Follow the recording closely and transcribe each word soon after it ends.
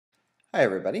Hi,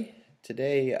 everybody.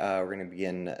 Today we're going to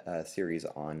begin a series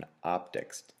on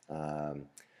optics,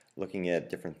 looking at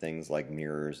different things like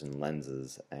mirrors and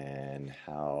lenses and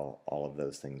how all of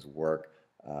those things work,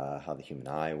 how the human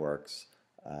eye works,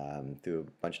 through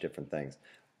a bunch of different things.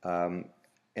 Um,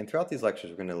 and throughout these lectures,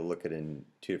 we're going to look at it in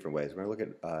two different ways. We're going to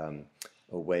look at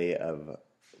a way of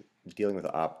dealing with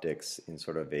optics in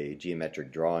sort of a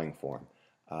geometric drawing form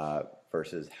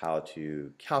versus how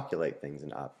to calculate things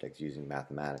in optics using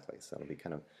mathematically. So it'll be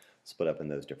kind of split up in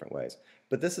those different ways.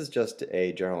 But this is just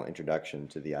a general introduction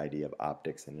to the idea of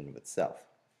optics in and of itself.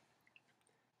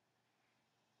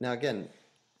 Now again,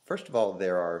 first of all,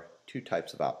 there are two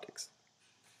types of optics.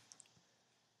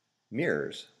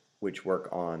 Mirrors, which work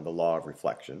on the law of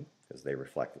reflection, because they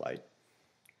reflect light,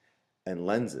 and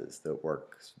lenses that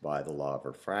works by the law of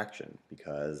refraction,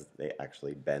 because they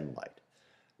actually bend light.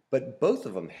 But both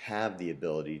of them have the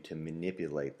ability to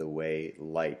manipulate the way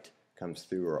light comes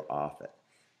through or off it.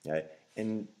 Okay?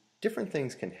 And different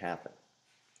things can happen.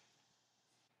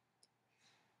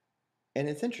 And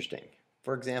it's interesting.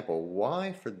 For example,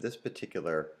 why for this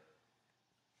particular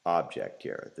object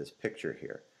here, this picture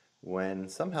here, when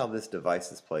somehow this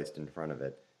device is placed in front of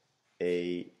it,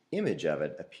 a image of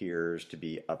it appears to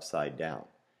be upside down.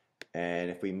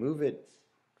 And if we move it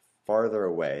farther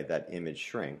away, that image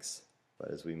shrinks. But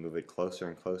as we move it closer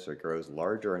and closer, it grows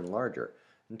larger and larger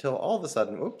until all of a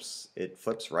sudden, oops, it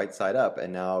flips right side up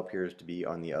and now appears to be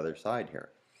on the other side here.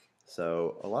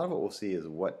 So a lot of what we'll see is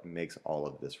what makes all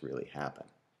of this really happen.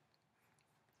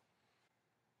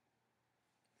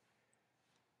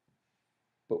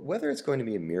 But whether it's going to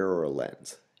be a mirror or a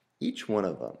lens, each one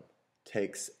of them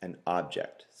takes an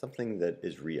object, something that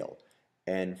is real,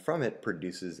 and from it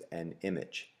produces an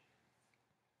image.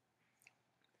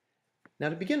 Now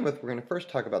to begin with, we're going to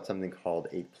first talk about something called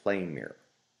a plane mirror.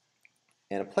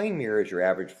 And a plane mirror is your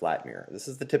average flat mirror. This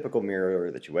is the typical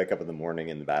mirror that you wake up in the morning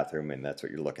in the bathroom and that's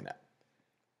what you're looking at.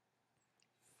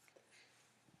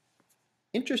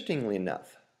 Interestingly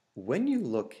enough, when you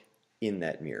look in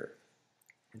that mirror,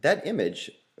 that image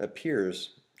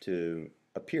appears to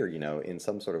appear, in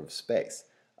some sort of space.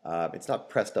 It's not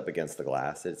pressed up against the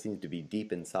glass. It seems to be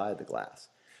deep inside the glass.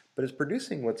 But it's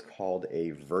producing what's called a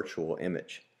virtual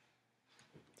image.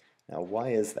 Now, why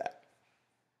is that?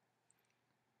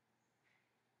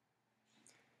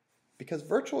 Because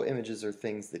virtual images are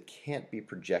things that can't be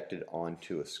projected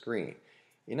onto a screen.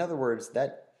 In other words,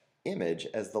 that image,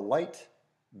 as the light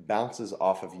bounces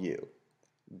off of you,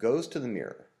 goes to the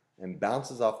mirror and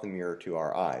bounces off the mirror to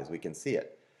our eyes. We can see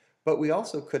it. But we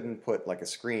also couldn't put like a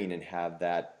screen and have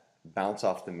that bounce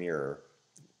off the mirror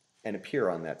and appear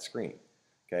on that screen.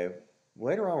 Okay?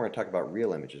 Later on we're going to talk about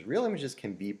real images. Real images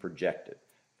can be projected.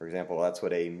 For example, that's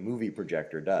what a movie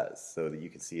projector does, so that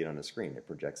you can see it on a screen. It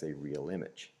projects a real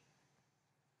image.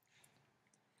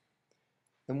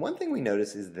 And one thing we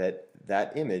notice is that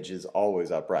that image is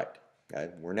always upright.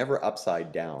 Okay? We're never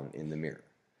upside down in the mirror.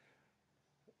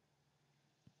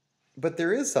 But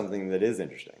there is something that is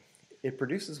interesting. It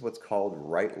produces what's called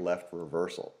right-left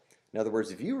reversal. In other words,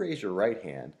 if you raise your right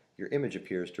hand, your image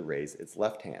appears to raise its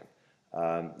left hand.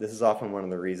 This is often one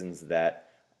of the reasons that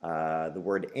the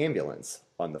word ambulance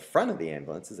on the front of the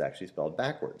ambulance is actually spelled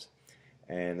backwards.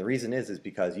 And the reason is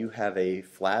because you have a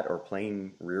flat or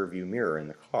plain rear view mirror in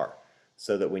the car,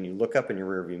 so that when you look up in your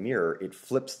rear view mirror, it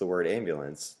flips the word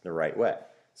ambulance the right way.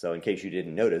 So in case you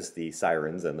didn't notice the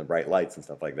sirens and the bright lights and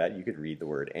stuff like that, you could read the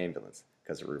word ambulance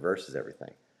because it reverses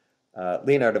everything.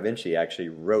 Leonardo da Vinci actually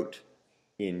wrote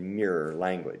in mirror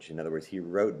language. In other words, he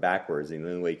wrote backwards, and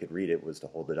the only way you could read it was to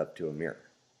hold it up to a mirror.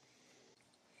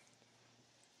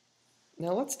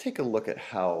 Now let's take a look at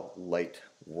how light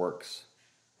works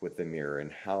with the mirror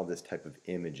and how this type of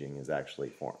imaging is actually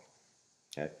formed.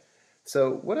 Okay?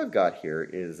 So what I've got here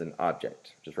is an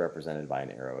object, just represented by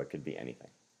an arrow. It could be anything.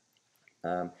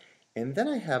 And then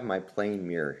I have my plane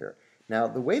mirror here. Now,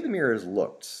 the way the mirror is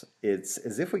looked, it's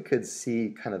as if we could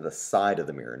see kind of the side of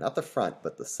the mirror, not the front,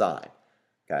 but the side.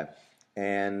 Okay?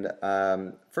 And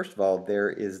first of all,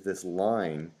 there is this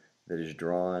line that is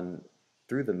drawn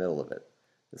through the middle of it.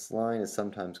 This line is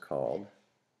sometimes called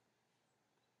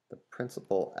the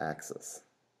principal axis.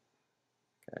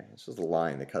 Okay? It's just a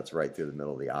line that cuts right through the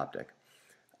middle of the optic.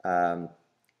 And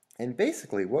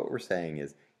basically what we're saying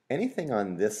is anything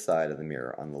on this side of the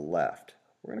mirror, on the left,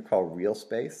 we're going to call real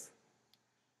space.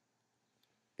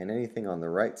 And anything on the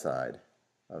right side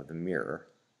of the mirror,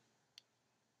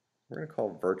 we're going to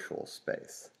call virtual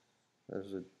space.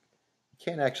 You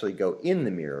can't actually go in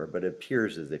the mirror, but it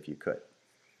appears as if you could.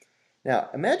 Now,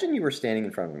 imagine you were standing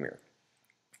in front of a mirror,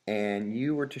 and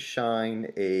you were to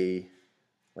shine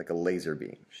like a laser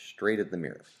beam straight at the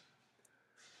mirror.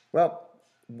 Well,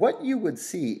 what you would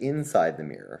see inside the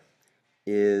mirror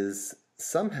is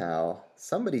somehow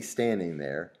somebody standing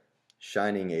there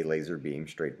shining a laser beam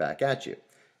straight back at you.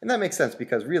 And that makes sense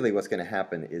because really what's going to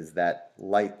happen is that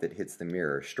light that hits the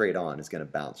mirror straight on is going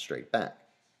to bounce straight back.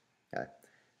 Okay?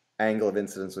 Angle of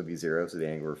incidence would be 0, so the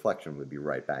angle of reflection would be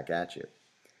right back at you.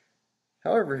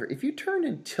 However, if you turned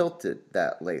and tilted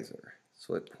that laser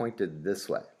so it pointed this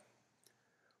way,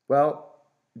 well,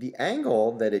 the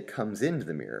angle that it comes into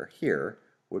the mirror here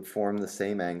would form the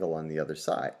same angle on the other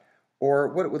side. Or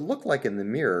what it would look like in the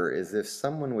mirror is if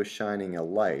someone was shining a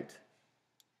light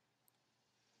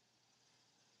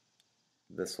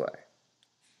this way.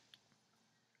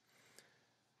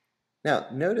 Now,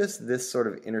 notice this sort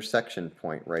of intersection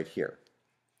point right here.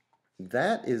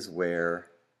 That is where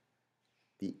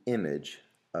the image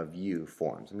of you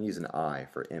forms. I'm going to use an I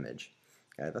for image.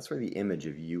 Okay? That's where the image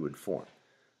of you would form.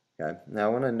 Okay? Now, I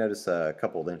want to notice a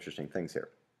couple of interesting things here.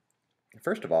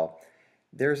 First of all,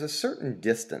 there's a certain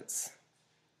distance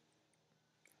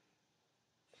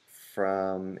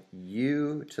from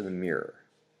you to the mirror.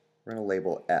 We're going to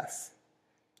label S.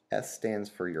 S stands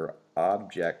for your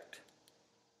object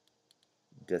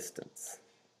distance.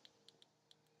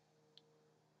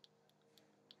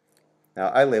 Now,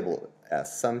 I label it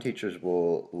S. Some teachers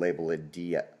will label it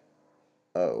DO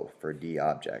for D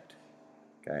object.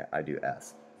 Okay, I do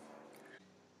S.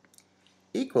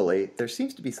 Equally, there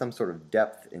seems to be some sort of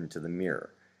depth into the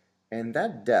mirror. And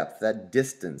that depth, that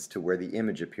distance to where the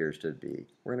image appears to be,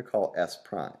 we're going to call S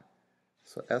prime.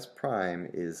 So S prime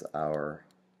is our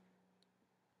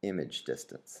image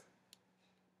distance.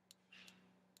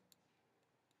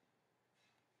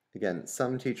 Again,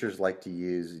 some teachers like to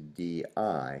use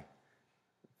DI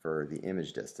for the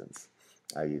image distance.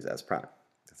 I use S prime,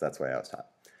 because that's the way I was taught.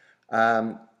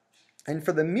 And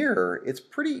for the mirror, it's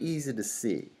pretty easy to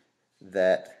see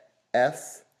that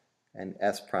S and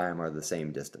S prime are the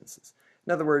same distances.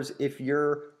 In other words, if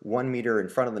you're 1 meter in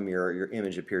front of the mirror, your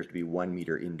image appears to be 1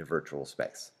 meter into virtual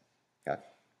space. Okay?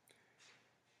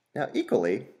 Now,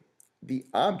 equally, the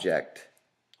object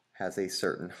has a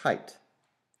certain height,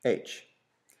 h,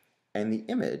 and the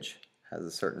image has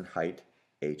a certain height,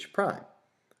 h prime.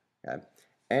 Okay?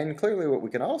 And clearly what we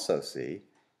can also see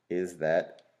is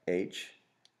that h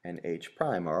and h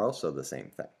prime are also the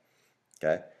same thing.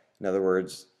 Okay? In other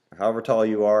words, however tall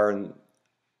you are in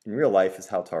real life is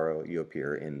how tall you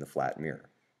appear in the flat mirror.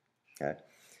 Okay?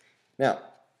 Now,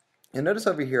 and notice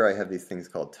over here I have these things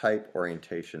called type,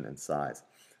 orientation, and size.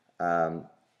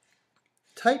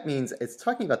 Type means it's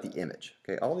talking about the image.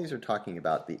 Okay? All these are talking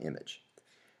about the image.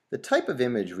 The type of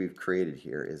image we've created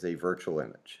here is a virtual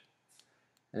image.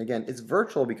 And again, it's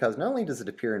virtual because not only does it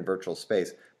appear in virtual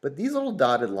space, but these little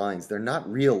dotted lines, they're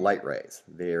not real light rays.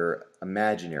 They're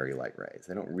imaginary light rays.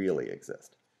 They don't really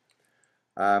exist.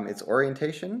 Its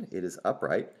orientation, it is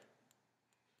upright,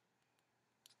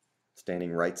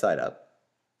 standing right side up.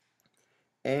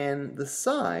 And the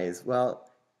size,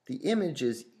 well, the image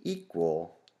is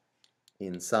equal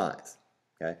in size.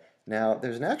 Okay? Now,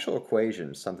 there's an actual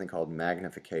equation, something called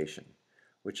magnification,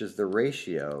 which is the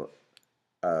ratio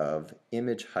of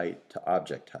image height to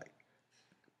object height.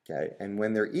 Okay? And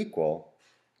when they're equal,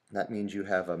 that means you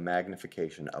have a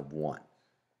magnification of 1.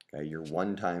 Okay? You're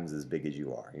 1 times as big as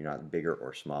you are. You're not bigger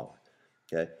or smaller.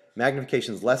 Okay?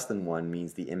 Magnification less than 1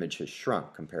 means the image has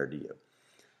shrunk compared to you.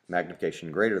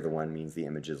 Magnification greater than 1 means the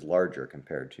image is larger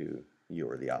compared to you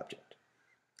or the object.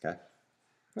 Okay?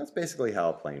 That's basically how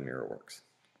a plane mirror works.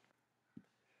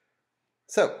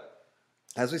 So,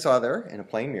 as we saw there, in a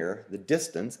plane mirror, the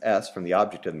distance, S, from the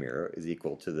object to the mirror is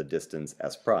equal to the distance,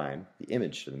 S prime, the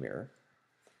image to the mirror,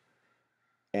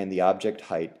 and the object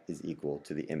height is equal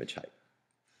to the image height.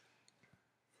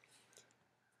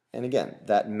 And again,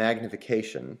 that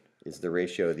magnification is the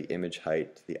ratio of the image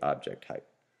height to the object height.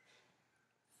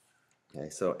 Okay,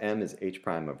 so M is H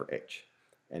prime over H.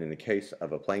 And in the case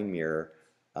of a plane mirror,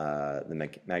 the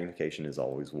magnification is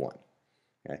always 1.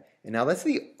 Okay? And now that's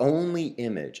the only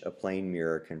image a plane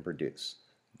mirror can produce.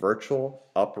 Virtual,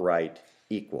 upright,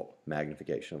 equal,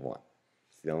 magnification of 1.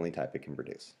 It's the only type it can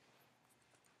produce.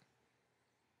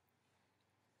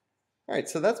 Alright,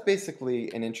 so that's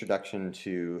basically an introduction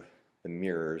to the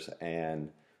mirrors and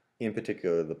in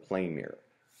particular the plane mirror.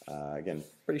 Again,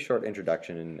 pretty short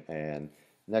introduction, and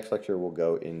next lecture we'll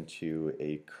go into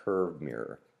a curved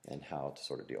mirror and how to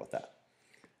sort of deal with that.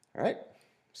 Alright,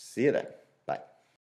 see you then.